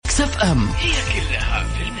ميكس اف ام هي كلها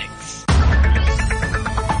في الميكس.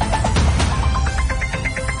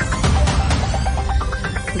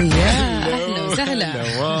 يا أهلا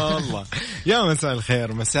وسهلا. والله يا مساء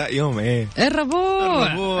الخير. مساء يوم ايه؟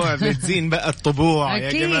 الربوع بتزين بقى الطبوع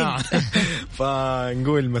يا جماعة.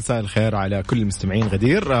 فنقول مساء الخير على كل المستمعين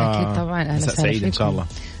غدير. أكيد طبعا. أهلا مساء سعيد إن شاء الله.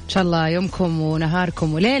 إن شاء الله يومكم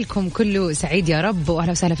ونهاركم وليلكم كله سعيد يا رب.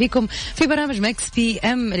 وأهلا وسهلا فيكم في برنامج ميكس بي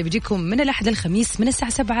ام اللي بيجيكم من الأحد الخميس من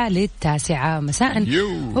الساعة 7 للتاسعة مساء.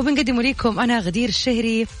 وبنقدم لكم أنا غدير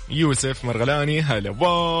الشهري يوسف مرغلاني. هلا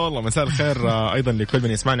والله مساء الخير أيضا لكل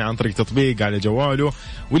من يسمعني عن طريق تطبيق على جواله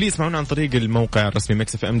واللي يسمعونا عن طريق الموقع الرسمي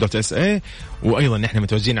mixfm.sa. وأيضا نحن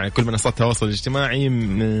متواجدين على كل منصات التواصل الاجتماعي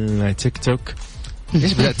من تيك توك.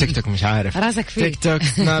 ليش بدأت تيك توك مش عارف. راسك فيه. تيك توك،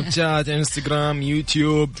 سناب شات، انستغرام،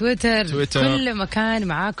 يوتيوب، تويتر. كل مكان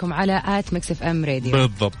معاكم على @mixfmradio.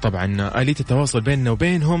 بالضبط. طبعا آلية التواصل بيننا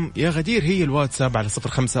وبينهم يا غدير هي الواتساب على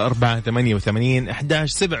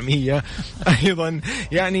 0548811700. أيضا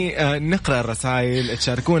يعني نقرأ الرسائل،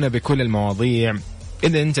 تشاركونا بكل المواضيع.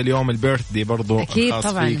 إذا أنت اليوم البيرثدي برضو الخاص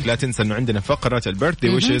فيك لا تنسى أنه عندنا فقرة البيرثدي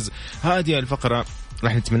ويشز. هذه الفقرة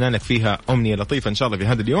راح نتمنى لك فيها أمنية لطيفة إن شاء الله في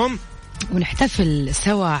هذا اليوم ونحتفل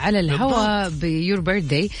سوا على الهواء بيور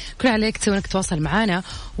بيرثداي. كل عليك تسوي انك تتواصل معنا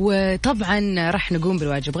وطبعا راح نقوم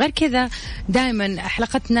بالواجب. غير كذا دائما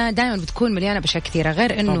حلقتنا دائما بتكون مليانه باشياء كثيره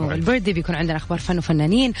غير انه البيرثداي بيكون عندنا اخبار فن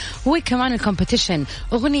وفنانين وكمان الكومبيتيشن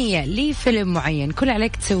اغنيه لفيلم معين. كل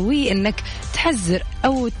عليك تسويه انك تحذر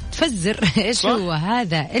او تفزر ايش هو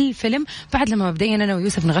هذا الفيلم بعد لما مبدئيا انا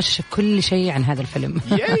ويوسف نغشش كل شيء عن هذا الفيلم.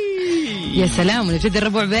 يا سلام. ونبتدي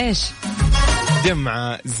الربوع بايش؟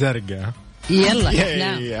 دمعة زرقاء. يلا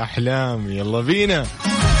أحلام. أحلام. يلا بينا.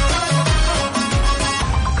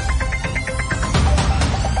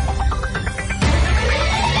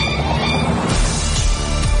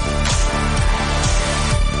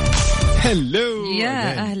 هلو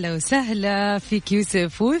يا أهلا وسهلا فيك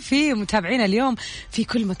يوسف وفي متابعينا اليوم في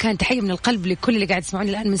كل مكان. تحية من القلب لكل اللي قاعد يسمعوني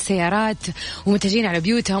الآن من السيارات ومتجهين على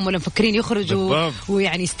بيوتهم ولا مفكرين يخرجوا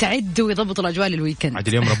ويعني يستعدوا ويضبطوا الأجواء للويكند. عاد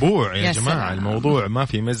اليوم ربوع يا جماعة. الموضوع ما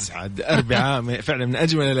في مزح. عاد أربعاء فعلا من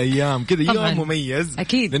أجمل الأيام كذا. يوم مميز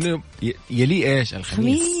أكيد لأنه يلي إيش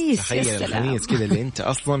الخميس. تخيل الخميس كذا اللي أنت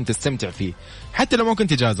أصلا تستمتع فيه حتى لو ما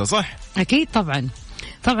كنت إجازة. صح أكيد طبعا.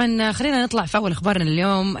 خلينا نطلع في أول أخبارنا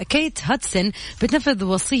اليوم. كيت هاتسون بتنفذ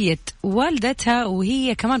وصية والدتها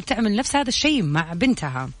وهي كمان بتعمل نفس هذا الشيء مع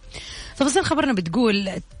بنتها. تفاصيل خبرنا بتقول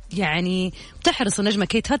يعني بتحرص النجمة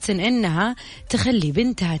كيت هاتسون إنها تخلي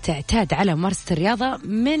بنتها تعتاد على ممارسة الرياضة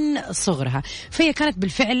من صغرها. فهي كانت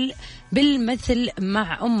بالفعل بالمثل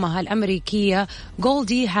مع أمها الأمريكية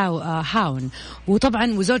جولدي هاون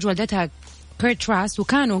وطبعا وزوج والدتها كيرت راس.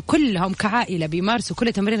 وكانوا كلهم كعائلة بيمارسوا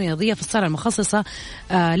كل تمرين رياضية في الصالة المخصصة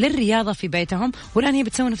للرياضة في بيتهم. والآن هي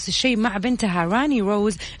بتسوي نفس الشيء مع بنتها راني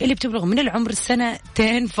روز اللي بتبلغ من العمر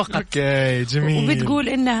 2 فقط. أوكي جميل. وبتقول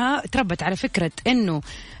إنها تربت على فكرة إنه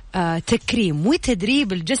تكريم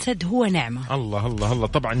وتدريب الجسد هو نعمة. الله الله الله.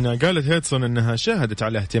 طبعا قالت هيدسون أنها شاهدت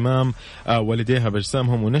على اهتمام والديها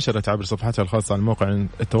بأجسامهم ونشرت عبر صفحتها الخاصة على موقع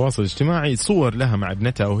التواصل الاجتماعي صور لها مع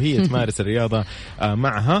ابنتها وهي تمارس الرياضة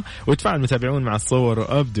معها. وتفاعل المتابعون مع الصور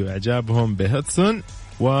وأبدوا إعجابهم بهيدسون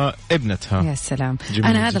وابنتها. يا سلام.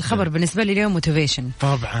 أنا هذا الخبر بالنسبة لي اليوم موتيفيشن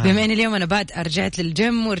طبعا. بما أن اليوم أنا بعد رجعت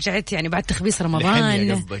للجيم ورجعت يعني بعد تخبيص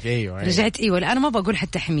رمضان قصدك. أيوة. رجعت أنا ما بقول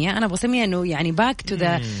حتى حمية أنا بسميها أنه يعني باك تو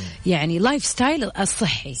ذا يعني لايف ستايل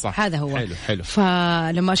الصحي. صح. هذا هو حلو.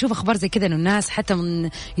 فلما أشوف أخبار زي كذا أنه الناس حتى من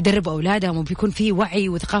يدربوا أولادهم وبيكون في وعي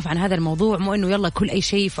وثقافة عن هذا الموضوع مو أنه يلا كل أي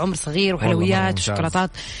شيء في عمر صغير وحلويات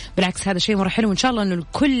وشوكولاتات. بالعكس هذا شيء مرة حلو. وإن شاء الله أنه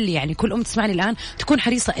الكل يعني كل أم تسمعني الآن تكون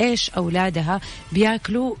حريصة إيش أولادها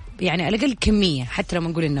بياكلوا يعني على الأقل كمية حتى لو ما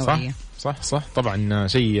نقول النوعية. صح طبعا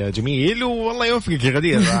شيء جميل والله يوفقك يا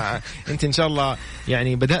غدير. انت ان شاء الله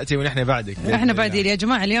يعني بدأتي ونحن بعدك. احنا بعدين يا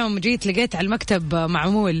جماعة. اليوم جيت لقيت على المكتب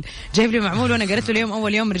معمول جايب لي معمول وانا قريت له اليوم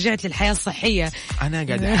اول يوم رجعت للحياة الصحية. انا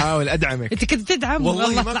قاعد احاول ادعمك. انت كنت تدعم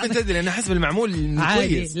والله ما كنت ادري. انا حسب المعمول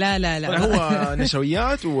كويس. لا هو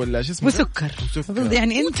نشويات ولا شو اسمه وسكر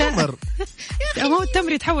يعني انت هو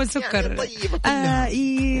التمر يتحول سكر يعني طيبة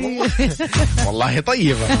والله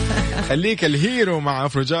طيبة. خليك الهيرو مع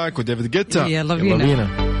أفروجاك وديفيد جيتا. يلا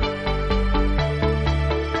بينا.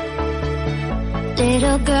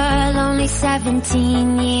 Little girl only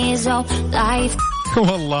 17 years old. Life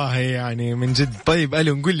والله يعني من جد. طيب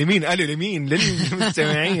ألو، نقول لمين؟ ألو لمين؟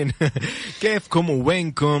 للمستمعين. كيفكم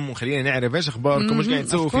ووينكم؟ وخلينا نعرف إيش أخباركم، وش قاعد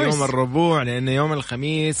تسوي في يوم الربوع، لأن يوم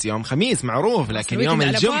الخميس يوم خميس معروف، لكن يوم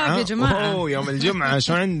الجمعة يوم الجمعة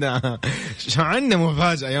شو عندنا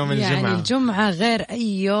مفاجأة يوم الجمعة. يعني الجمعة غير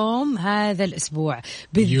أي يوم هذا الأسبوع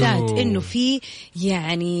بالذات، إنه في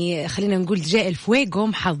يعني خلينا نقول جاء الفويغو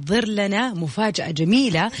محضر لنا مفاجأة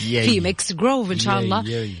جميلة في ميكس جروف إن شاء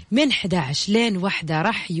الله من 11 لين 1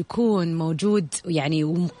 راح يكون موجود يعني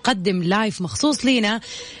ومقدم لايف مخصوص لينا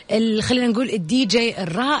خلينا نقول الدي جي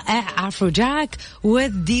الرائع عفرو جاك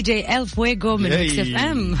والدي جي الفويغو من ميكس اف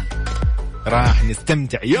ام. راح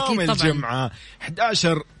نستمتع يوم الجمعة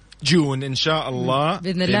 11 جون إن شاء الله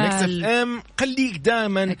بإذن الله. ميكس اف ام خليك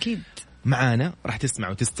دائما أكيد معانا، راح تسمع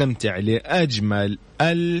وتستمتع لأجمل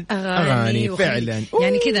الأغاني فعلا.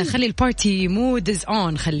 يعني كذا خلي البارتي مود از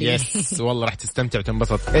اون، خليه يس والله راح تستمتع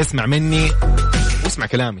وتنبسط. اسمع مني واسمع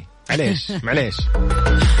كلامي، معليش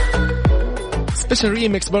سبيشال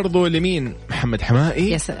ريميكس برضو لمين؟ محمد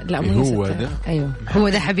حمائي. لا مو هو ده. ايوه هو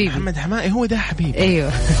ده حبيبي محمد حمائي، هو ده حبيبي.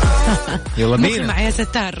 ايوه يلا بينا مع يا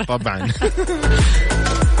ستار طبعا.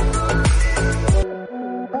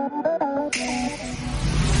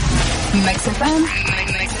 Mix FM,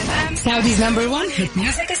 Saudi's #1 hit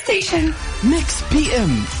music station. Mix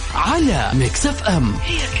PM على Mix FM.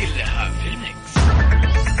 هي كلها في الميكس.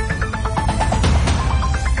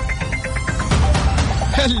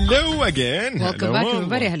 هلو اجين. ويلكم باك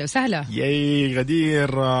بري. هلا وسهلا. ياي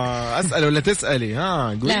غدير، اسال ولا تسالي؟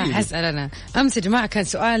 قولي. لا اسال انا. امس يا جماعه كان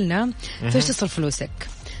سؤالنا فيش تصرف فلوسك،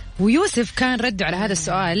 ويوسف كان رد على هذا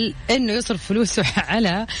السؤال انه يصرف فلوسه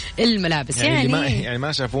على الملابس. يعني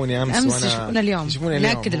ما شافوني امس وانا يشوفونا اليوم،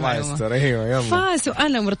 ناكد المعلومه. ايوه يلا.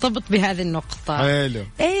 فسؤالنا مرتبط بهذه النقطه. حلو.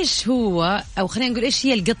 ايش هو، او خلينا نقول ايش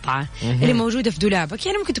هي القطعه اللي موجوده في دولابك؟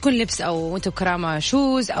 يعني ممكن تكون لبس او انت بكرامه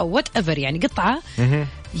شوز او وات ايفر، يعني قطعه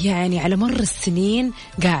يعني على مر السنين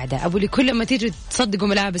قاعدة أبو لي كل ما تيجي تصدقوا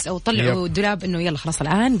ملابس أو تطلعوا الدولاب إنه يلا خلاص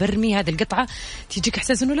الآن برمي هذه القطعة، تيجيك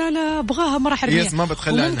إحساس إنه لا أبغاها ما راح أرميها. ما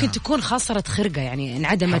بتخلى وممكن عنها. تكون خاصرت خرقة، يعني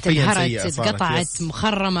انعدمت انهارت قطعت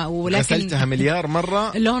مخرمة، ولكن غسلتها مليار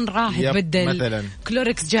مرة اللون راح يتبدل مثلا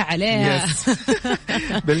كلوركس جاء عليها.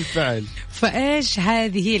 بالفعل. فإيش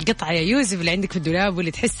هذه هي القطعة يا يوسف اللي عندك في الدولاب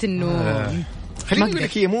واللي تحس إنه خليني أقول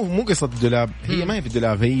لك هي مو قصة الدولاب، هي ما هي في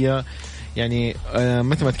الدولاب، هي يعني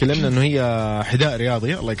مثل ما تكلمنا انه هي حذاء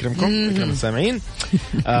رياضي. الله يكرمكم يكرم السامعين.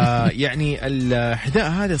 يعني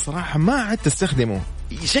الحذاء هذا صراحة ما عاد تستخدمه،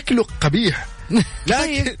 شكله قبيح.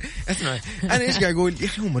 لكن اسمع انا ايش قاعد اقول؟ يا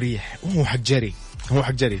اخي هو مريح وهو حق جري،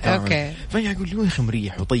 تمام. فانا اقول له يا اخي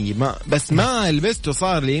مريح وطيب، ما لبسته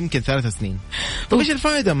صار لي يمكن 3 سنين. طب ايش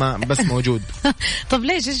الفائده؟ ما بس موجود. طب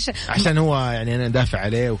ليش؟ عشان هو يعني انا دافع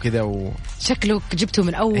عليه وكذا شكله جبته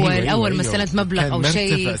من اول ما استلمت مبلغ او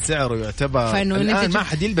شيء، مرتفع سعره يعتبر الان ما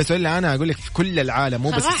حد يلبسه الا انا. اقول لك في كل العالم، مو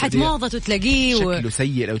بس راحت موضته تلاقيه شكله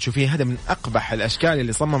سيء لو تشوفيه. هذا من اقبح الاشكال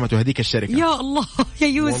اللي صممته هذيك الشركه. يا الله يا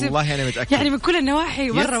يوسف، والله انا متاكد يعني من كل النواحي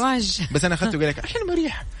مره ماش. بس انا اخذته وقال لك عشان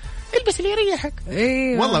مريح البس اللي يريحك.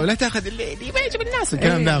 ايوه والله ولا تاخذ اللي ما يعجب الناس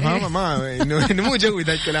الكلام ده. ما انه مو جوي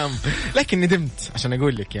ذا الكلام. لكن ندمت عشان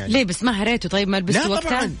اقول لك يعني. ليه بس ما هريته؟ طيب ما لبسته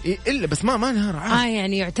وقتها؟ لا طبعا الا بس ما نهار عادي.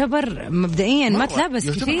 يعني يعتبر مبدئيا ما تلبس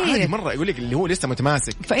كثير عادي مره. اقول لك اللي هو لسه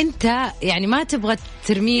متماسك، فانت يعني ما تبغى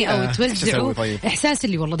ترميه او توزعه. طيب. احساس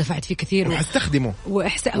اللي والله دفعت فيه كثير وحستخدمه هو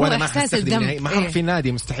احساس الذنب. ما حرف في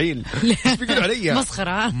نادي مستحيل. ايش بيقولوا علي؟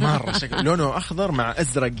 مسخره مره. شكل لونه اخضر مع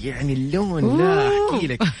ازرق، يعني اللون لا احكي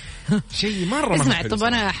لك شيء مرة. اسمع طب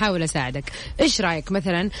أنا أحاول أساعدك. إيش رأيك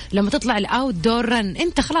مثلا لما تطلع الأوت دور رن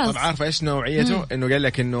أنت خلاص؟ طب عارفة إيش نوعيته؟ إنه قال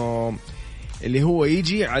لك إنه اللي هو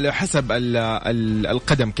يجي على حسب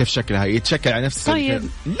القدم كيف شكلها، يتشكل على نفس. طيب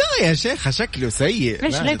لا يا شيخ شكله سيء.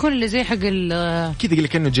 ليش لا يكون اللي زي حق كذا يقول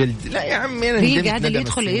لك إنه جلد؟ لا يا عمي أنا هذا اللي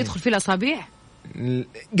يدخل فيه الأصابع.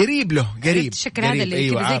 قريب له الشكل هذا اللي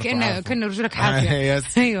أيوة زي كأنه رجلك حافية.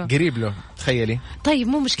 أيوة قريب له تخيلي. طيب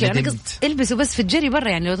مو مشكلة، أنا قصد البسه بس في الجري برا،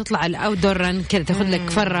 يعني لو تطلع الأوت دور رن كذا تاخذ لك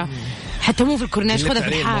فرة، حتى مو في الكورنيش، خذها في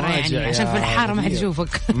الحارة يعني عشان في الحارة ما حد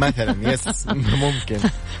يشوفك مثلا. يس ممكن.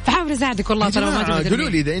 فحاول أساعدك والله. طالما ما قولوا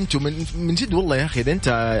لي إذا أنتم من جد والله يا أخي إذا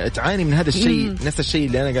أنت تعاني من هذا الشيء نفس الشيء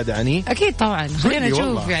اللي أنا قاعد أعانيه. أكيد طبعا. خلينا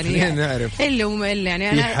نشوف يعني خلينا نعرف إلا وما إلا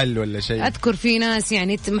يعني أنا في حل ولا شيء. أذكر في ناس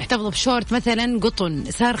يعني محتفظة بشورت مثلا قطن،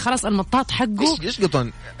 صار خلاص المطاط حقه إيش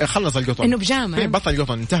قطن؟ خلص القطن إنه بيجامة، بطل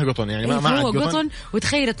قطن، انتهى قطن يعني ما عاد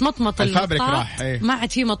وتخيل تمطمط المطاط، ما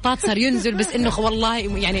عاد في مطاط، صار ينزل بس إنه والله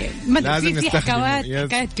يعني ما لازم في نستخدمه.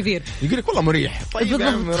 حكايات كثير. يقول لك والله مريح. طيب يا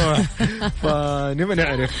عم روح. فنبغى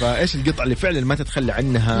نعرف ايش القطعه اللي فعلا ما تتخلى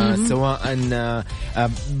عنها، سواء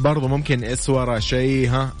برضو ممكن اسوره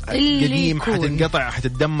شيء قديم حتنقطع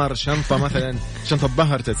حتتدمر، شنطه مثلا شنطه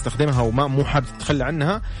ظهر تستخدمها وما مو حابب تتخلى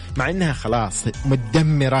عنها مع انها خلاص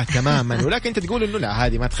مدمره تماما، ولكن انت تقول انه لا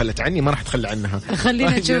هذه ما تخلت عني ما راح اتخلى عنها.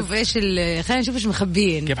 خلينا نشوف خلينا نشوف ايش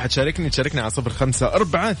مخبيين. كيف حتشاركني؟ تشاركنا على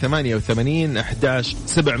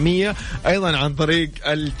 0548811700، ايضا عن طريق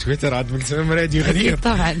التويتر @مكسفم غدير.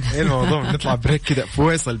 طبعا الموضوع نطلع بريك كذا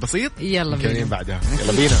فويصل بسيط، يلا بينا بعدها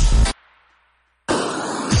يلا بينا.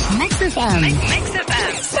 ميكس اف ام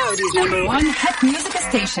Saudi's number one hit music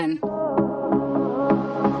station.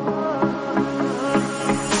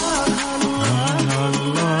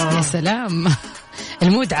 يا سلام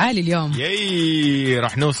المود عالي اليوم. ياي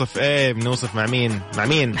راح نوصف ايه؟ بنوصف مع مين؟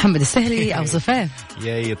 محمد السهلي او صفاه.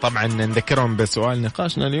 ياي طبعا نذكرهم بسؤال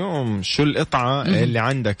نقاشنا اليوم، شو القطعة اللي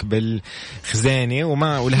عندك بالخزانة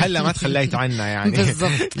ولهلا ما تخليت عنها يعني.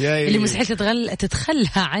 بالضبط. اللي مستحيل تتخلى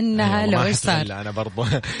عنها لو ايش صار. انا برضو.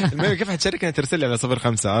 المهم كيف حتشاركنا؟ ترسل على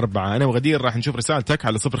 054. انا وغدير راح نشوف رسالتك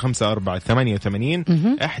على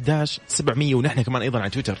 05488 ونحن كمان ايضا على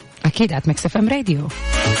تويتر اكيد @ميكس اف ام راديو.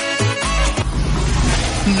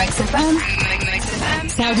 Mix FM,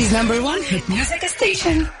 Saudi's number one hit music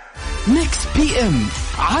station. Mix PM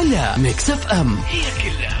على Mix FM. هي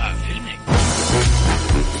كلها في الميكس.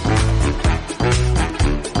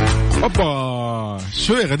 أوبا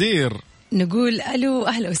شو يا غدير؟ نقول ألو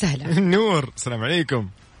أهلا وسهلا. نور السلام عليكم.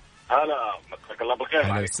 هلا مساك الله بالخير.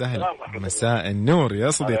 أهلا وسهلا. مساء النور يا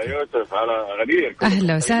صديقي. هلا يوسف. هلا غدير.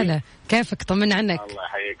 أهلا وسهلا. كيفك؟ طمنا عنك. الله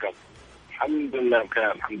يحييكم. الحمد لله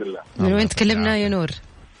بخير الحمد لله. من وين تكلمنا يا نور؟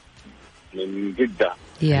 من جدة.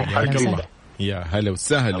 يا هلا وسهلا. يا هلا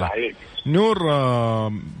وسهلا. نور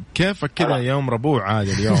كيفك كذا يوم ربوع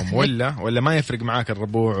عادي اليوم ولا ما يفرق معاك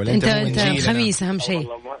الربوع ولا انت الخميس اهم شيء؟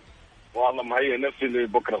 والله ما هي نفسي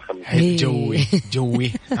لبكره الخميس.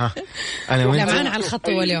 جوي ها انا وانت معنا على الخط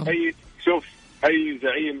اليوم. شوف اي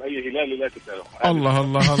زعيم اي هلالي لا تسأله. الله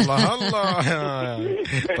الله الله الله.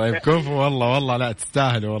 طيب كفو والله لا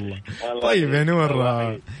تستاهلوا والله. طيب يا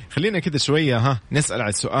نور خلينا كده شوية نسأل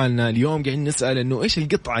على سؤالنا اليوم. قاعدين نسأل انه ايش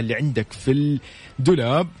القطعة اللي عندك في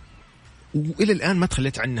الدولاب والى الان ما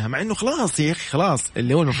تخليت عنها، مع انه خلاص يا اخي خلاص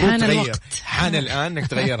اللي هو المفروض تغير، حان الان انك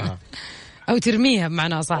تغيرها او ترميها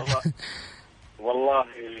بمعنى صح. والله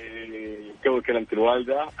تو كلمت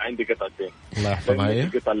الوالدة عندي قطعتين الله يحفظها. هي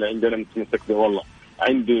القطعة اللي عندنا متمسك بها والله.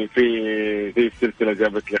 عندي في زي السلسلة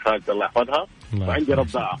جابت لي خالتي الله يحفظها، وعندي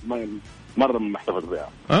رضاعة مرة محتفظ بها.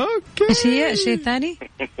 اوكي ايش هي الشيء الثاني؟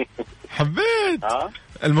 حبيت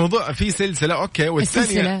الموضوع في سلسلة. اوكي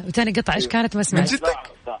والثانية وثاني قطعة ايش كانت؟ ما سمعت.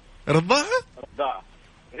 رضاعة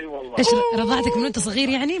اي والله. ايش رضاعتك من وانت صغير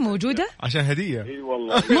يعني موجودة؟ عشان هدية. اي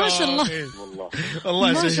والله. ما شاء الله.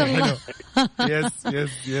 والله ما شاء الله.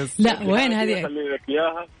 يس لا وين هذه؟ خلي لك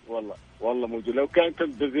اياها والله موجود. لو كنت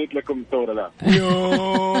بزيد لكم ثورة لا.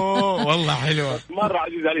 والله حلوة. مرة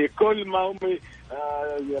عزيز علي. كل ما امي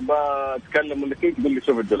بتكلم انك تقول لي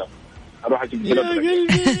شوف الدولاب اروح اجيب الدولاب. يا قلبي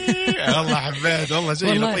والله حبيت والله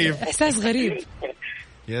شيء لطيف. احساس غريب.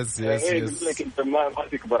 يس لك انت ما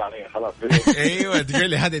تكبر عليها خلاص. ايوه تقول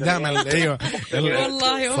لي هذه دائما. ايوه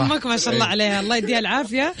والله امك ما شاء الله عليها الله يديها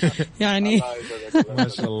العافيه يعني. ما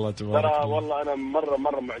شاء الله تبارك الله. والله انا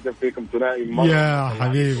مره معجب فيكم ثنائي مرة يا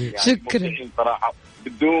حبيبي يعني شكرا صراحه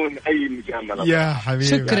بدون اي مجامله يا حبيبي.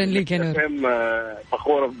 شكرا لك يا نور.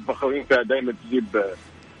 فخورين فيها دائما تجيب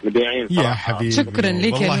مذيعين يا حبيبي. شكرا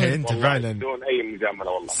لك والله انت فعلا بدون اي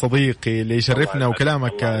مجامله والله صديقي اللي يشرفنا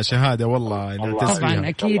وكلامك شهاده والله. طبعا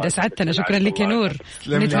اكيد اسعدتنا. شكرا لك يا نور.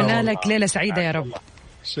 نتمنى لك ليله سعيده يا رب.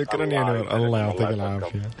 شكرا يا نور. الله يعطيك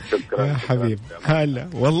العافيه يا حبيب. هلا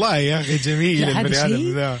والله يا اخي جميل البني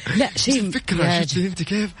ادم ذا. لا شيء فكره. شفت انت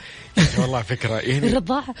كيف والله فكره يعني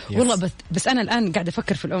الرضاعه والله. بس انا الان قاعد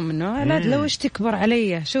افكر في الام انه لا لو ايش تكبر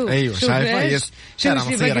علي. شوف ايوه شايفه يس شوف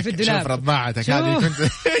في باقي في الدولاب. شوف رضاعتك هذه كنت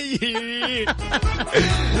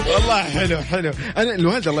والله حلو. انا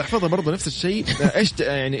الوالده الله يحفظها برضه نفس الشيء. ايش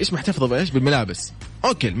يعني ايش محتفظه بايش؟ بالملابس.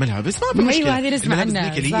 اوكي الملابس ما في مشكله. ايوه هذه نسمع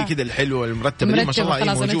عنها اللي هي كذا الحلوه المرتبه اللي ما شاء الله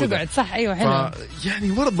هي موجوده. تقعد صح. ايوه حلو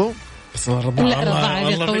يعني برضه بس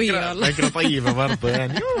الرضاعة طويلة والله. فكرة طيبة برضه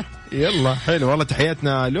يعني. يلا حلو والله.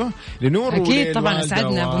 تحياتنا له لنور. أكيد طبعا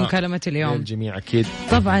أسعدنا بمكالمة اليوم. الجميع أكيد.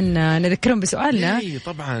 طبعا نذكرهم بسؤالنا.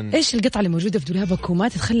 طبعا إيش القطعة اللي موجودة في دولابك وما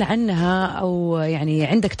تتخلى عنها أو يعني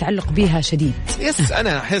عندك تعلق بها شديد؟ يس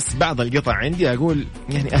أنا أحس بعض القطع عندي أقول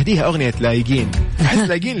يعني أهديها أغنية لايقين. أحس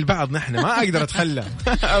لايقين البعض نحن ما أقدر أتخلى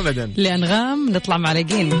أبدا. لأنغام نطلع مع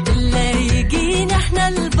لايقين. لايقين إحنا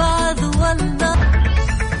البعض والله.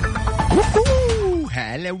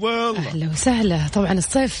 هلا والله. أهلا وسهلا. طبعا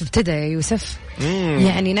الصيف ابتدى يا يوسف.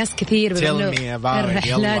 يعني ناس كثير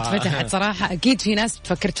الرحلات فتحت صراحة. أكيد في ناس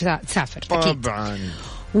تفكر تسافر طبعا.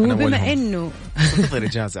 وبما إنه تفضل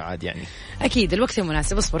إجازة عاد يعني أكيد الوقت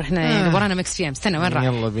المناسب. اصبر إحنا ورانا مكس فيها. استنى وين راح؟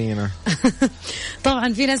 يلا بينا.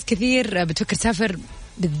 طبعا في ناس كثير بتفكر تسافر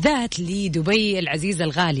بالذات لدبي العزيزة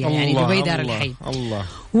الغالية. يعني دبي دار الحي. الله.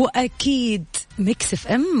 وأكيد ميكس اف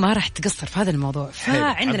ام ما راح تقصر في هذا الموضوع.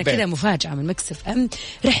 فعندنا كذا مفاجأة من ميكس اف ام،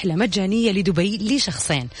 رحلة مجانية لدبي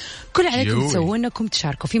لشخصين. كل عليكم تسوون انكم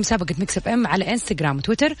تشاركوا في مسابقة ميكس اف ام على انستغرام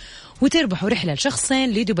وتويتر وتربحوا رحلة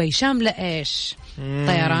لشخصين لدبي شاملة ايش؟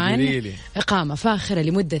 طيران، إقامة فاخرة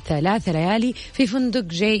لمدة 3 ليالي في فندق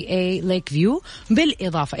جي اي ليك فيو،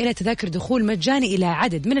 بالإضافة إلى تذاكر دخول مجاني إلى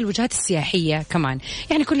عدد من الوجهات السياحية كمان.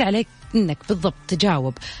 يعني كل عليك انك بالضبط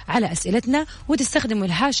تجاوب على اسئلتنا وتستخدموا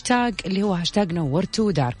الهاشتاج اللي هو هاشتاج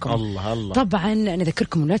نورتوا داركم. الله. طبعا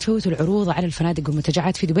نذكركم لا تفوتوا العروض على الفنادق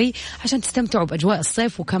والمنتجعات في دبي عشان تستمتعوا باجواء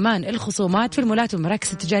الصيف، وكمان الخصومات في المولات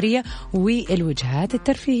والمراكز التجاريه والوجهات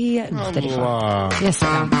الترفيهيه المختلفه. الله. يا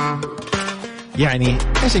سلام. يعني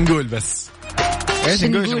ايش نقول بس؟ ايش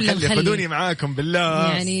نقول؟ خذوني معاكم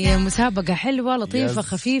بالله. يعني مسابقة حلوة لطيفة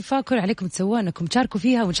خفيفة. كل عليكم تسوون انكم تشاركوا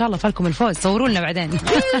فيها وان شاء الله فالكم الفوز. صوروا لنا بعدين.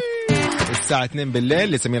 الساعة 2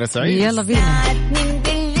 بالليل لسميرة سعيد. يلا بينا. الساعة 2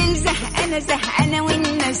 بالليل زهقانة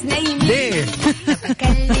والناس نايمين. ليه؟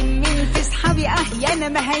 بكلم مين في صحابي احيانا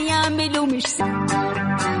ما هيعملوا مش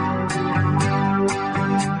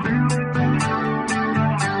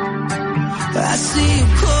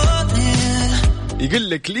يقول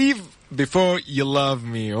لك leave before you love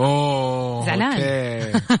me. اوه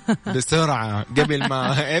زعلان. بسرعة قبل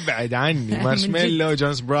ما ابعد عني. مارشميلو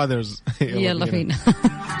جونز براذرز. يلا فينا.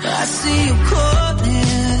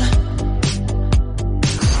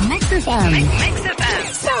 ميكس اف ام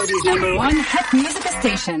Saudi's number 1 hit music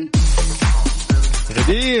station.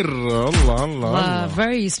 غدير. الله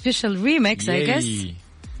very special remix I guess.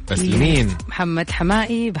 بس لمين؟ محمد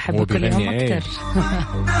حمائي. بحبك كل يوم أكتر.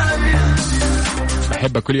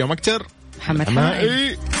 بحبك كل يوم أكتر. محمد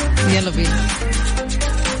حمائي. يلا بينا.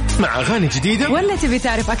 مع أغاني جديدة. ولا تبي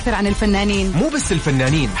تعرف أكثر عن الفنانين؟ مو بس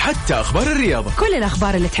الفنانين، حتى أخبار الرياضة، كل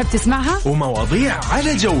الأخبار اللي تحب تسمعها ومواضيع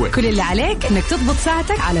على جوك. كل اللي عليك إنك تضبط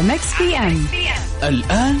ساعتك على ميكس بي ام.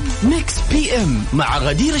 الآن ميكس بي ام مع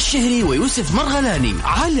غدير الشهري ويوسف مرغلاني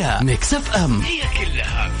على ميكس اف ام. هي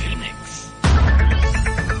كلها في الميكس.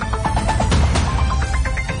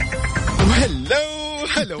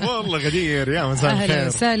 هلا والله غدير. يا مساء الخير. اهلا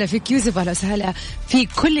وسهلا فيك يوسف. اهلا وسهلا في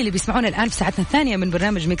كل اللي بيسمعونا الان في ساعتنا الثانيه من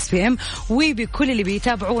برنامج ميكس بي ام، وبكل اللي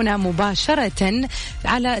بيتابعونا مباشره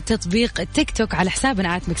على تطبيق تيك توك على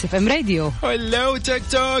حسابنا @ميكس اف ام راديو. هلو تيك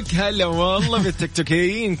توك. هلا والله بالتيك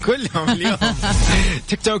توكيين كلهم اليوم.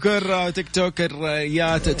 تيك توكريات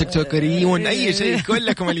تيك توكريون اي شيء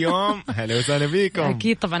كلكم اليوم. هلا وسهلا فيكم.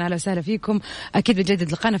 اكيد طبعا اهلا وسهلا فيكم. اكيد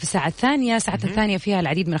بنجدد لقانا في الساعه الثانيه. ساعتنا الثانيه فيها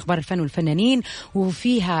العديد من اخبار الفن والفنانين،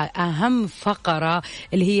 وفيها أهم فقرة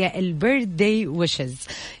اللي هي البيرثدي ويشز.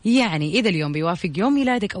 يعني إذا اليوم بيوافق يوم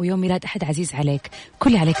ميلادك أو يوم ميلاد أحد عزيز عليك، كل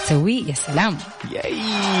اللي عليك تسويه يا سلام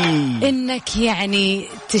إنك يعني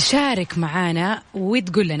تشارك معانا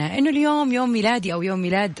وتقول لنا إنه اليوم يوم ميلادي أو يوم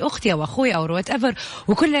ميلاد أختي أو أخوي أو وات ايفر،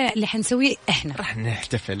 وكل اللي حنسويه إحنا راح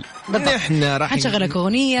نحتفل. إحنا راح نشغلك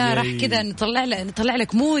أغنية، راح كذا نطلع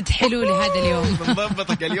لك مود حلو لهذا اليوم.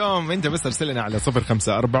 نضبطك اليوم. أنت بس أرسل لنا على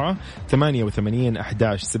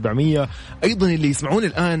 054-88-11-700. أيضا اللي يسمعون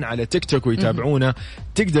الآن على تيك توك ويتابعونا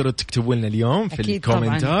تقدروا تكتبوا لنا اليوم في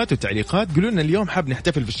الكومنتات والتعليقات. قولوا لنا اليوم حاب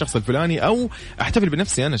نحتفل بالشخص الفلاني أو أحتفل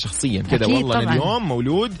بنفسي أنا شخصيا كذا. والله أنا اليوم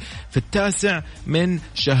مولود في 9 من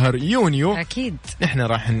شهر يونيو. أكيد إحنا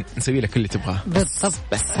راح نسوي لك كل اللي تبغاه بس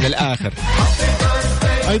للآخر.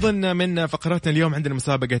 أيضا من فقراتنا اليوم عندنا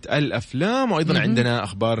مسابقة الأفلام، وأيضا عندنا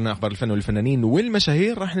أخبار الفن والفنانين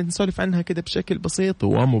والمشاهير راح نسولف عنها كده بشكل بسيط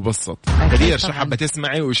ومبسط. غدير شو حابة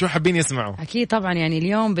تسمعي وشو حابين يسمعوا؟ أكيد طبعا. يعني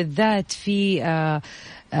اليوم بالذات في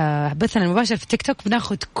بثنا المباشر في تيك توك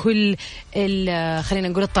بناخد كل خلينا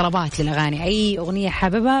نقول الطلبات للأغاني. أي أغنية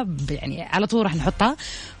حاببها يعني على طول راح نحطها.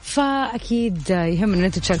 فأكيد يهمنا أن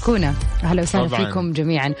أنتم تشاركونا. أهلا وسهلا فيكم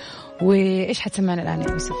جميعا. وإيش حتسمعنا الآن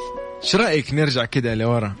يا يوسف؟ شو رأيك نرجع كده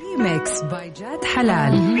لورا؟ ريميكس باي جاد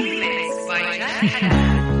حلال.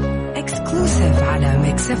 اكسكلوسيف على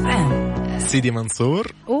ميكس اف ام. سيدي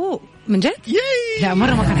منصور. اوه من جد؟ لا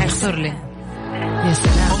مرة ما كان حيخسر لي. يا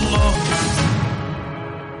سلام.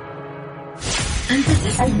 أنت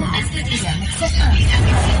تستمع إلى ميكس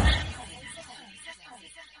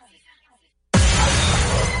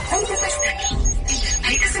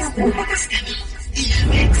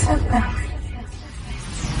اف ام.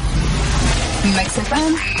 ميكس اف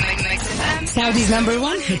ام. Saudi's number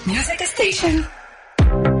one hit music station.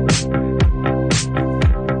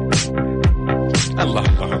 الله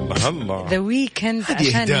الله الله الله. The Weeknd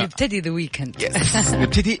عشان نبتدي The Weeknd.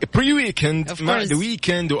 نبتدي بري ويكند مع The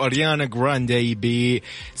Weeknd وأريانا جراندي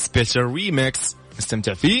بسبيشال ريميكس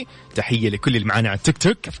نستمتع فيه. تحية لكل اللي معانا على التيك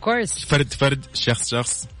توك. Of course. فرد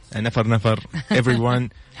شخص نفر everyone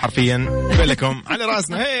حرفيا كلكم على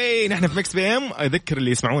راسنا. هاي نحن في ميكس بي ام. اذكر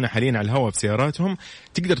اللي يسمعونا حاليا على الهواء في سياراتهم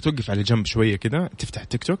تقدر توقف على جنب شويه كده تفتح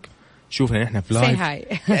التيك توك شوفنا نحن في لايف.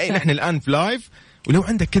 اي نحن الان في لايف. ولو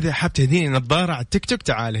عندك كذا حاب تهديني نظاره على التيك توك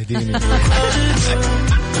تعال هديني.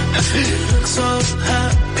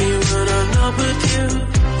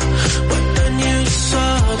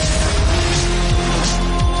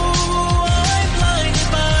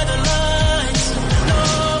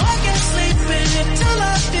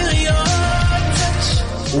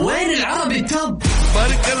 وين العربي التوب؟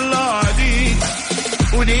 بارك الله عليك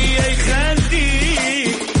وليا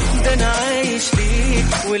يخليك ده انا عايش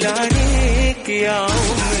فيك ولعنيك يا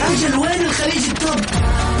عمري. أجل وين الخليج التوب؟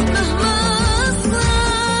 مهما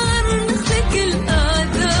صار نخفك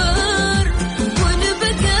الآثار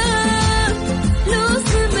ونبقى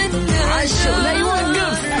نوصل منا عالشغل لا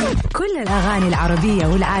يوقف. كل الأغاني العربية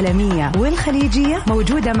والعالمية والخليجية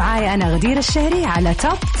موجودة معاي أنا غدير الشهري على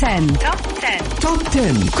توب 10. توب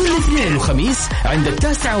 10 كل اثنين وخميس عند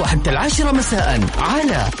 9 وحتى 10 مساء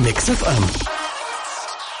على ميكس اف ام.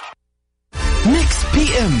 ميكس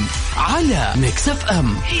بي ام على ميكس اف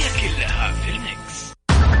ام. هي كلها في الميكس.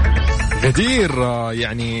 غدير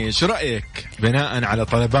يعني شو رأيك بناء على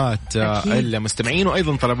طلبات المستمعين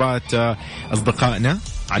وأيضا طلبات أصدقائنا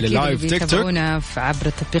على لايف تيك توك عبر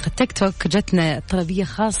تطبيق التيك توك؟ جتنا طلبية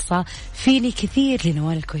خاصة فيني كثير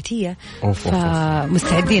لنوال الكويتية.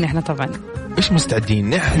 فمستعدين احنا طبعا. ايش مستعدين؟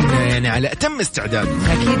 نحن يعني على أتم استعداد.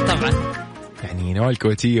 أكيد طبعا. يعني نوال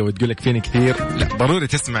الكويتية وتقولك فيني كثير، لا ضروري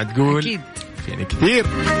تسمع تقول أكيد فيني كثير.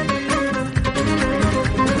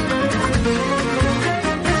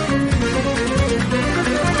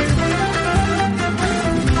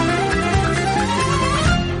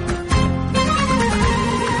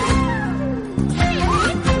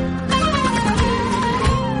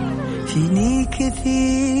 فيني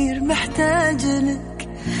كثير محتاج لك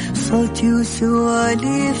صوتي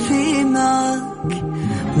وسواليفي معك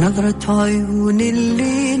نظرة عيون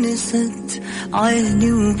اللي نست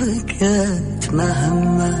عيني وبكت ما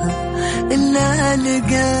همها إلا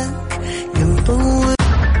لقاك كم طول.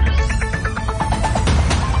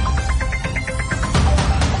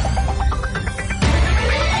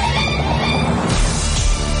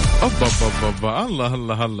 الله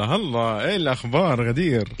الله الله الله. ايه الاخبار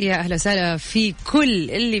غدير؟ يا اهلا وسهلا في كل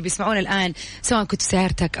اللي بيسمعونا الان، سواء كنت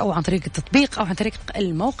سيارتك او عن طريق التطبيق او عن طريق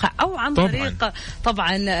الموقع او عن طريق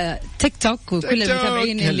طبعا تيك توك وكل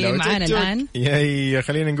المتابعين اللي معانا الان. يا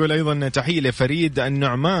خلينا نقول ايضا تحيه لفريد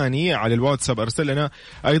النعماني على الواتساب ارسل لنا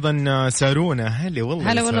ايضا سارونا. هلا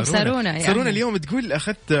والله هلا والله سارونا. سارونا اليوم تقول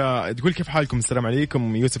تقول كيف حالكم؟ السلام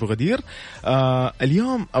عليكم يوسف وغدير.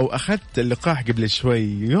 اليوم او اخذت اللقاح قبل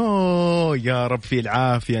شوي. يا رب في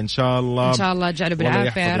العافية إن شاء الله. إن شاء الله اجعله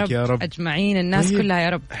بالعافية يا رب أجمعين الناس طيب. كلها يا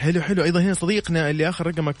رب. حلو. أيضا هنا صديقنا اللي آخر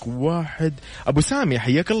رقمك 1 أبو سامي،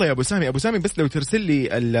 حياك الله يا أبو سامي. بس لو ترسل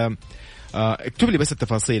لي اكتب لي بس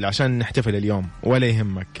التفاصيل عشان نحتفل اليوم ولا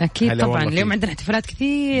يهمك. أكيد طبعا اليوم عندنا احتفالات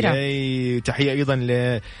كثيرة. تحية أيضا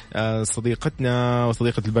لصديقتنا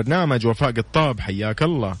وصديقة البرنامج وفاء قطاب، حياك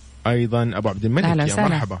الله. أيضا أبو عبد الملك يا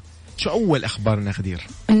مرحبا. شو أول أخبارنا غدير؟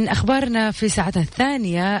 من أخبارنا في ساعتها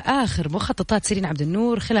الثانية آخر مخططات سيرين عبد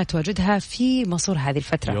النور خلال تواجدها في مصر هذه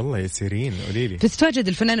الفترة. يلا يا سيرين قوليلي. بتتواجد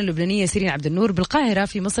الفنانة اللبنانية سيرين عبد النور بالقاهرة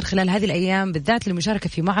في مصر خلال هذه الأيام بالذات للمشاركة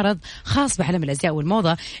في معرض خاص بعالم الأزياء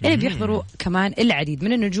والموضة اللي بيحضروا كمان العديد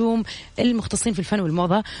من النجوم المختصين في الفن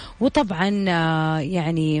والموضة. وطبعا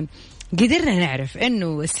يعني قدرنا نعرف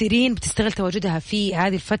أنه سيرين بتستغل تواجدها في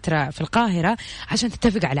هذه الفترة في القاهرة عشان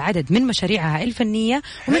تتفق على عدد من مشاريعها الفنية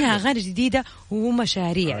ومنها أغاني جديدة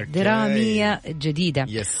ومشاريع درامية جديدة.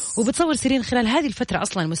 وبتصور سيرين خلال هذه الفترة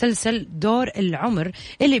أصلا مسلسل دور العمر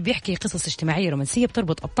اللي بيحكي قصص اجتماعية رومانسية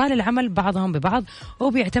بتربط أبطال العمل بعضهم ببعض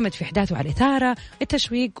وبيعتمد في أحداثه على الإثارة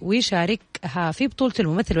التشويق ويشاركها في بطولة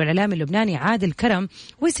الممثل والإعلامي اللبناني عادل كرم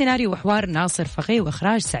وسيناريو وحوار ناصر فقيه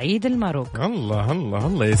وإخراج سعيد الماروك.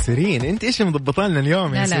 الله يا سيرين انت ايش مضبطالنا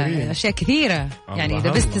اليوم يا سيرين؟ لا اشياء كثيره يعني اذا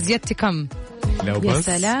بس زيادتي كم يا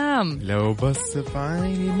سلام. لو بس في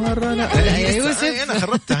عيني مره لا يا يوسف انا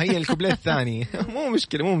خربتها. هي الكوبليه الثاني.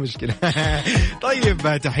 مو مشكله.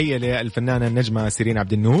 طيب تحيه للفنانه النجمه سيرين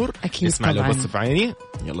عبد النور. اكيد اسمع لو بس في عيني.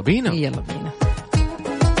 يلا بينا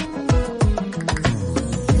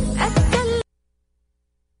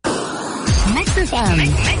ميكس اف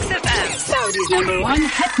ام Saudi's #1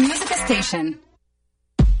 hit music station.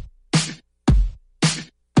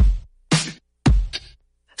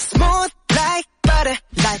 Smooth like butter,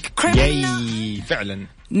 like cream. ياي فعلا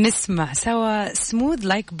نسمع سوا Smooth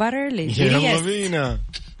Like Butter يلا بينا.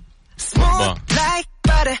 Smooth like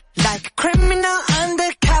butter, like a criminal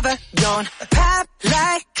undercover. Don't pop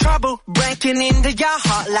like trouble, breaking into your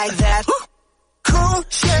heart like that. Cool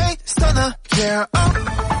shade stunner, yeah.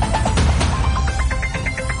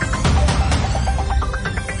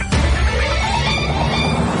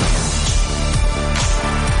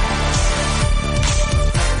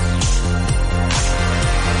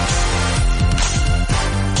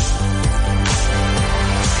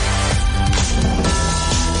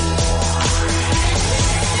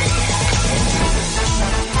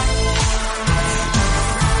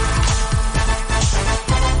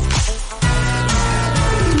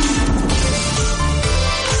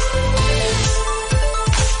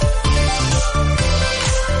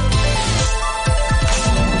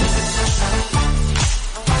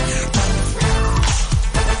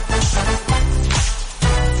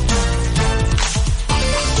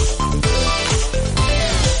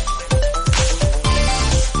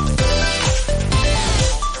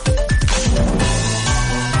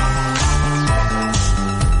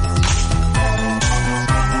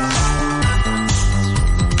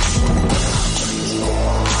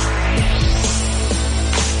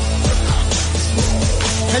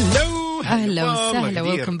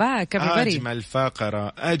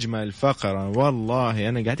 أجمل فقرة والله.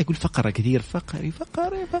 أنا قاعد أقول فقرة كثير، فقري.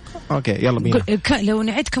 أوكي يلا بينا. لو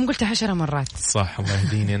نعيد كم قلت 10 مرات. صح الله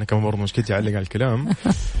يهديني، أنا كمان برضه مشكلتي أعلق على الكلام.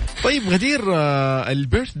 طيب غدير،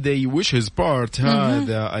 البيرث داي ويشز بارت،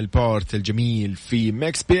 هذا البارت الجميل في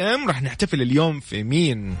ميكس بي ام. راح نحتفل اليوم في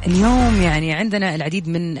مين؟ اليوم يعني عندنا العديد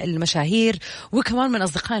من المشاهير وكمان من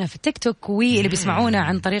أصدقائنا في التيك توك واللي بيسمعونا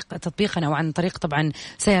عن طريق تطبيقنا وعن طريق طبعا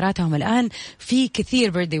سياراتهم الآن. في كثير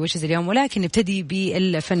بيرث داي ويشز اليوم، ولكن نبتدي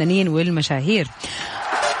بالفنانين والمشاهير.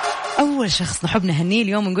 أول شخص نحب نهنيه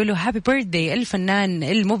اليوم نقول له هابي بيرثداي الفنان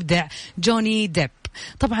المبدع جوني ديب.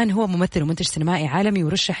 طبعا هو ممثل ومنتج سينمائي عالمي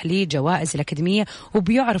ورشح لجوائز الأكاديمية،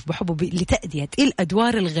 وبيعرف بحبه لتأدية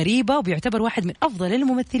الأدوار الغريبة، وبيعتبر واحد من أفضل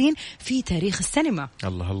الممثلين في تاريخ السينما.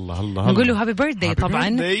 الله الله الله. نقول له هابي بيرثداي.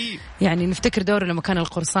 طبعا يعني نفتكر دوره لما كان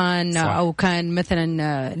القرصان، صح. أو كان مثلا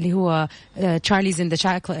اللي هو تشارليز إن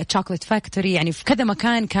ذا تشوكلت فاكتوري، يعني في كذا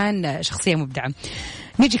مكان كان شخصية مبدعة.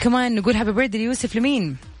 نيجي كمان نقول هابي بيرثداي يوسف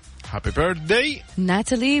لمين؟ هابي بيرثداي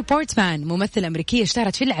ناتالي بورتمان، ممثلة أمريكية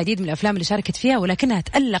اشتهرت في العديد من الأفلام اللي شاركت فيها، ولكنها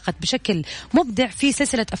تألقت بشكل مبدع في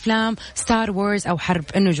سلسلة أفلام ستار وورز أو حرب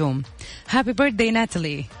النجوم. هابي بيرثداي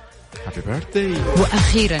ناتالي. هابي بيرثداي.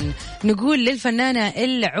 وأخيرا نقول للفنانة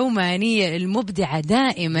العمانية المبدعة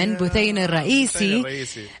دائما بثينة الرئيسي،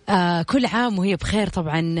 كل عام وهي بخير.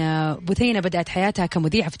 طبعا بثينة بدأت حياتها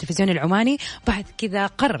كمذيعة في التلفزيون العماني، بعد كذا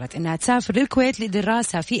قررت أنها تسافر للكويت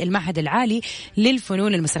لدراسة في المعهد العالي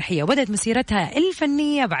للفنون المسرحية، وبدأت مسيرتها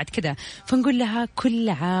الفنية بعد كذا. فنقول لها كل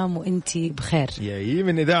عام وانتي بخير. ياي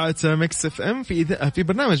من إذاعة ميكس اف ام في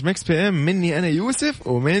برنامج ميكس بي ام، مني أنا يوسف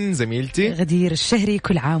ومن زميلتي غدير الشهري.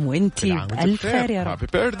 كل عام وانتي بألف خير يا رب. هابي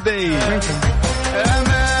بيرثداي.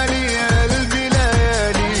 أماني قلبي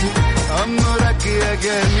ليالي أمرك يا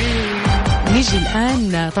جميل. نيجي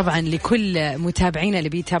الآن طبعا لكل متابعينا اللي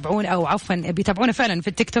بيتابعون أو عفوا بيتابعونا فعلا في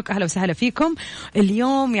التيك توك، أهلا وسهلا فيكم.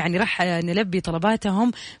 اليوم يعني راح نلبي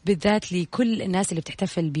طلباتهم، بالذات لكل الناس اللي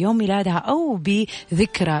بتحتفل بيوم ميلادها أو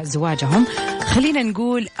بذكرى زواجهم. خلينا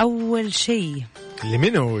نقول أول شيء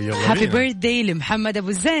لمنو؟ يلا هابي بيرثداي لمحمد أبو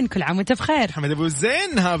الزين، كل عام وانت بخير. محمد أبو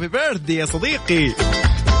الزين هابي بيرثداي يا صديقي،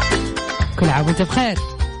 كل عام وانت بخير.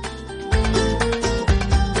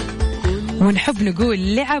 ونحب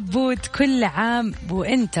نقول لعبود كل عام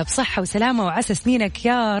وانت بصحة وسلامة وعسى سنينك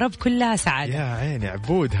يا رب كلها سعادة. يا عيني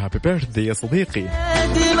عبود هابي بيرثداي يا صديقي.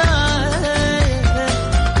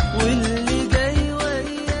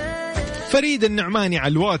 فريد النعماني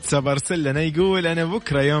على الواتساب أرسل لنا يقول أنا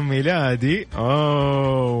بكرة يوم ميلادي.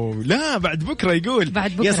 لا بعد بكرة، يقول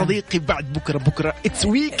بعد بكرة. يا صديقي بعد بكرة it's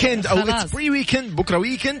weekend أو it's free weekend، بكرة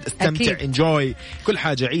weekend، استمتع enjoy كل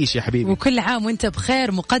حاجة، عيش يا حبيبي. وكل عام وانت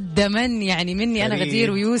بخير مقدما، يعني مني أنا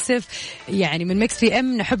غدير ويوسف يعني من ميكس بي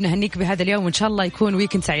ام، نحب نهنيك بهذا اليوم وإن شاء الله يكون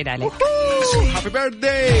ويكند سعيد عليك. هابي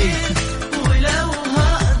بيرثداي.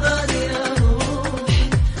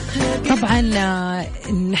 طبعا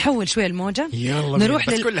نحول شوية الموجة، نروح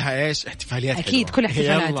بس كلها ايش احتفاليات اكيد حلوة. كل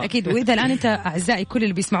احتفالات اكيد. واذا الان انت اعزائي كل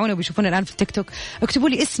اللي بيسمعونا وبيشوفونا الان في التيك توك، اكتبوا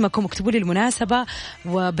لي اسمكم، اكتبوا لي المناسبة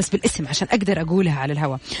وبس بالاسم عشان اقدر اقولها على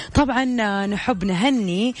الهواء. طبعا نحب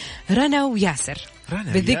نهني رنا وياسر.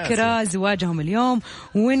 بذكرى زواجهم اليوم،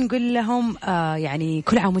 ونقول لهم يعني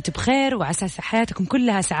كل عام وانتم بخير، وعسى حياتكم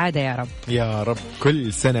كلها سعادة يا رب. يا رب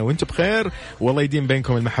كل سنة وانتم بخير، والله يديم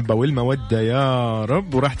بينكم المحبة والمودة يا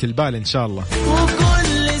رب، وراحة البال إن شاء الله.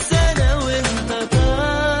 وكل سنة وانت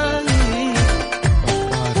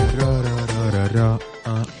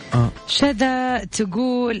شذا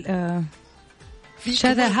تقول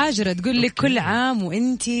شذا هاجر تقول لك كل عام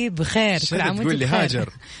وانتي بخير. كل عام وانتي بخير. هاجر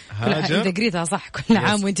إذا قريتها صح كل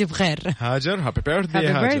عام وانتي بخير. هاجر هابي بيرثدي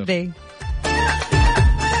هاجر.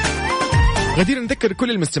 غدير نذكر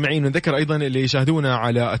كل المستمعين ونذكر أيضا اللي يشاهدونا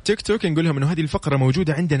على التيك توك، نقول لهم إنه هذه الفقرة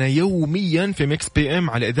موجودة عندنا يوميا في ميكس بي ام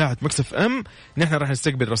على إذاعة ميكس اف ام. نحن راح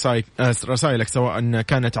نستقبل رسائلك سواء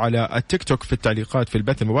كانت على التيك توك في التعليقات في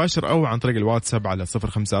البث المباشر، أو عن طريق الواتساب على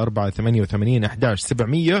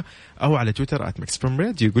 0548811700، أو على تويتر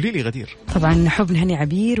 @mixfmradio. قولي لي غدير. طبعا نحب نهني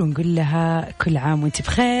عبير ونقول لها كل عام وانت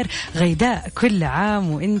بخير. غيداء كل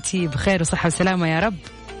عام وانت بخير وصحة وسلامة يا رب.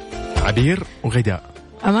 عبير وغيداء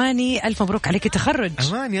أماني ألف مبروك عليك التخرج.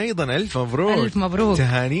 أماني أيضا ألف مبروك. ألف مبروك.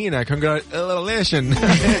 تهانينا congratulations.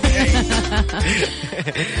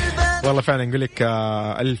 والله فعلا نقول لك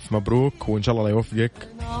ألف مبروك، وإن شاء الله يوفقك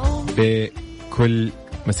بكل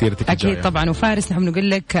مسيرتك الجاية. أكيد طبعا. وفارس نحن نقول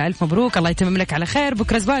لك ألف مبروك، الله يتمم لك على خير.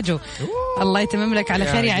 بكرة زواجه، الله يتمم لك على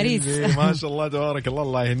خير يا عريس. ما شاء الله تبارك الله،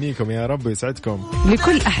 الله يهنيكم يا رب ويسعدكم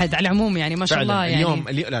لكل أحد على العموم يعني ما شاء الله.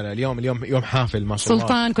 يعني اليوم يوم حافل ما شاء الله.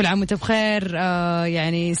 سلطان كل عام وانت بخير.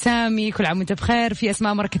 يعني سامي كل عام وانت بخير. في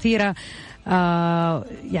أسماء مرة كثيرة.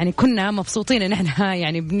 يعني كنا مبسوطين ان احنا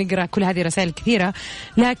يعني بنقرأ كل هذه الرسائل الكثيرة،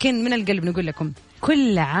 لكن من القلب نقول لكم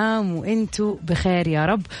كل عام وانتم بخير يا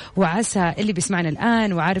رب. وعسى اللي بيسمعنا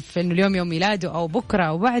الآن وعارف انه اليوم يوم ميلاده او بكرة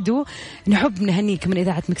او بعده، نحب نهنيك من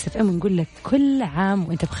إذاعة ميكس اف ام ونقول لك كل عام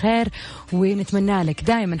وانت بخير، ونتمنى لك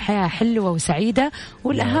دائما حياة حلوة وسعيدة،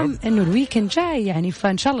 والأهم انه الويكند جاي يعني،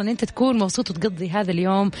 فان شاء الله ان انت تكون مبسوط وتقضي هذا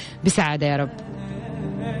اليوم بسعادة يا رب.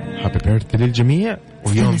 هابي بيرثدي للجميع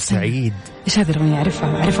ويوم سعيد. ايش هذه الأغنية؟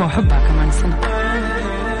 اعرفها واحبها كمان السنة.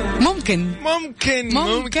 ممكن.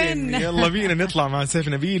 يلا بينا نطلع مع سيف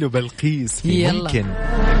نبيل وبلقيس في يلا.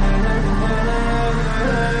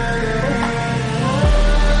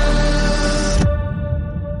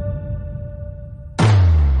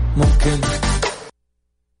 ممكن.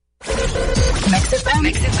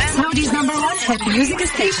 Saudi's number one hit music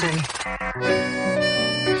station.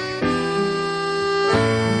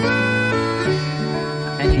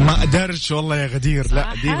 ما أقدرش والله يا غدير.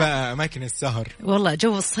 لا دي بقى أماكن السهر، والله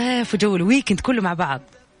جو الصيف وجو الويكند كله مع بعض.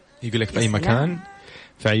 يقولك في أي مكان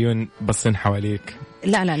في عيون بصين حواليك.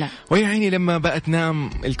 لا ويا عيني لما بقى تنام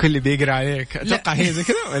الكل بيقرأ عليك. أتوقع هي زي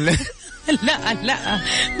كده ولا؟ لا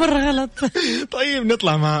مرة غلط. طيب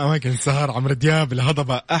نطلع مع أماكن السهر. عمرو دياب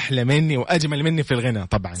الهضبة أحلى مني وأجمل مني في الغنى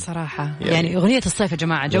طبعا صراحة. يعني أغنية الصيف يا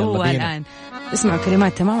جماعة جوها الآن. اسمعوا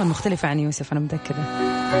كلمات تماما مختلفة عن يوسف، أنا متأكدة.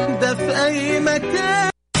 ده في أي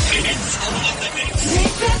مكان.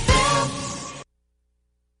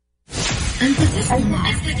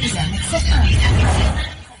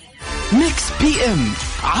 ميكس بي ام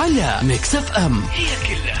على ميكس اف ام، هي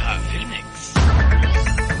كلها في الميكس.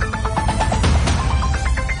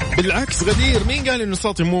 بالعكس غدير، مين قال انه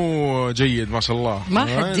صوتي مو جيد؟ ما شاء الله ما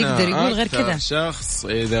حد يقدر يقول غير كذا. شخص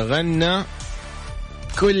اذا غنى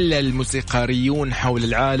كل الموسيقاريون حول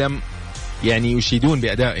العالم يعني يشيدون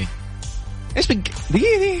بأدائي. ايش بك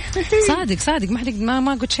دقيقة صادق ما حد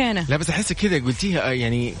ما قلت شيء انا. لا بس احسك كذا قلتيها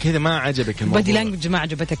يعني كذا ما عجبك الموضوع. بدي لانجوج ما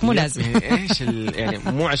عجبتك مو لازم. ايش يعني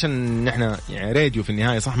مو عشان نحن يعني راديو في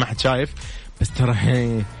النهاية صح ما حد شايف، بس ترى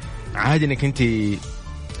عادي انك انت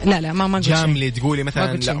لا ما قلت جاملي تقولي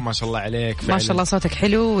مثلا لا ما شاء الله عليك ما شاء الله صوتك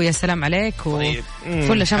حلو ويا سلام عليك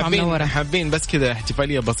وكل شمعة منورة. حابين بس كذا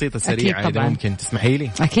احتفالية بسيطة سريعة إذا ممكن تسمحي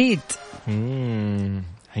لي. أكيد.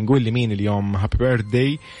 هنقول لمين اليوم هابي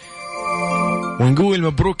بيرثدي ونقول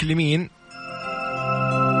مبروك لمين؟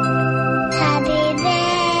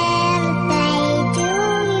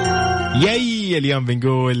 ياي اليوم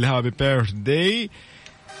بنقول هابي بيرثدي.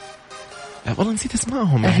 والله نسيت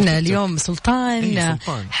اسمائهم. احنا اليوم سلطان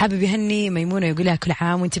حابب يهني ميمونة يقول لها كل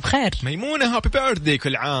عام وانت بخير. ميمونة هابي بيرثدي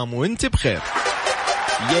كل عام وانت بخير.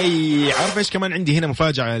 ياي عارف ايش كمان عندي هنا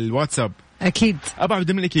مفاجأة على الواتساب؟ أكيد. أبو عبد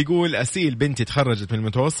الملك يقول أسيل بنتي تخرجت من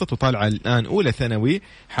المتوسط وطالعة الآن أولى ثانوي،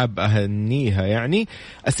 حاب أهنيها يعني.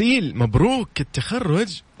 أسيل مبروك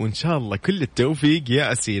التخرج وإن شاء الله كل التوفيق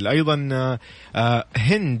يا أسيل. أيضا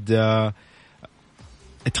هند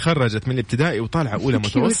تخرجت من الابتدائي وطالعة أولى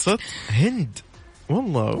متوسط. هند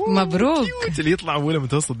والله مبروك. اللي يطلع أولى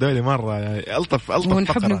متوسط دولي مرة يعني ألطف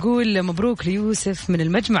ونحب فقرة. نقول مبروك ليوسف من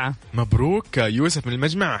المجمعة. مبروك يوسف من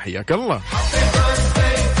المجمعة، حياك الله.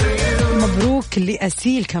 مبروك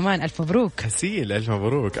لأسيل كمان، ألف مبروك أسيل، ألف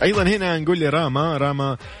مبروك. أيضا هنا نقول لي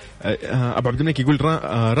راما أبو عبد الملك يقول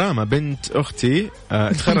راما بنت أختي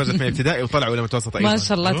تخرجت من ابتدائي وطلع ولا متوسط أيضا. ما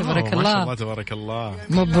شاء الله تبارك الله. ما شاء الله تبارك الله.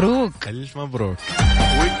 مبروك، ألف مبروك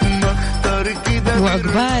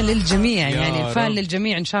وعقبال الجميع، يعني الفال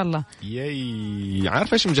للجميع إن شاء الله. ياي،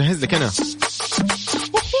 عارف إيش مجهز لك أنا؟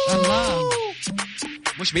 الله،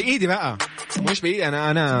 مش بإيدي بقى، مش بإيدي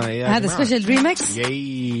أنا هذا سبيشال ريمكس.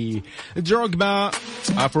 ياي، دروغبا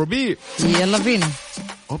أفروبي. يلا بينا.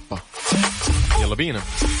 أوبا، يلا بينا.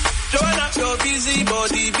 Joanna, your busy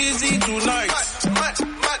body busy tonight.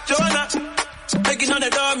 Joanna, taking on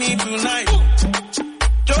the dummy tonight.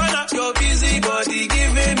 Joanna, your busy body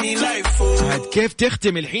giving me life. عاد كيف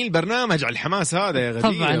تختم الحين البرنامج على الحماس هذا يا غدير؟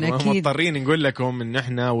 طبعا أكيد مضطرين نقول لكم إن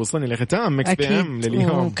إحنا وصلنا لختام ميكس بي ام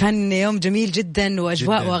لليوم. وكان يوم جميل جدا،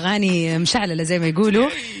 وأجواء وأغاني مشعللة زي ما يقولوا.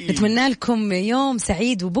 نتمنى لكم يوم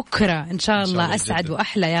سعيد، وبكرة إن شاء الله أسعد جداً.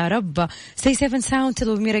 وأحلى يا رب. Stay safe and sound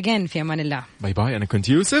till we meet again. في أمان الله. باي باي. أنا كنت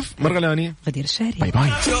يوسف مرغلاني، غدير الشهري. باي باي.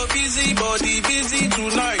 Your busy body busy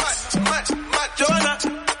tonight. Joanna,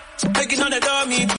 taking on the dummy.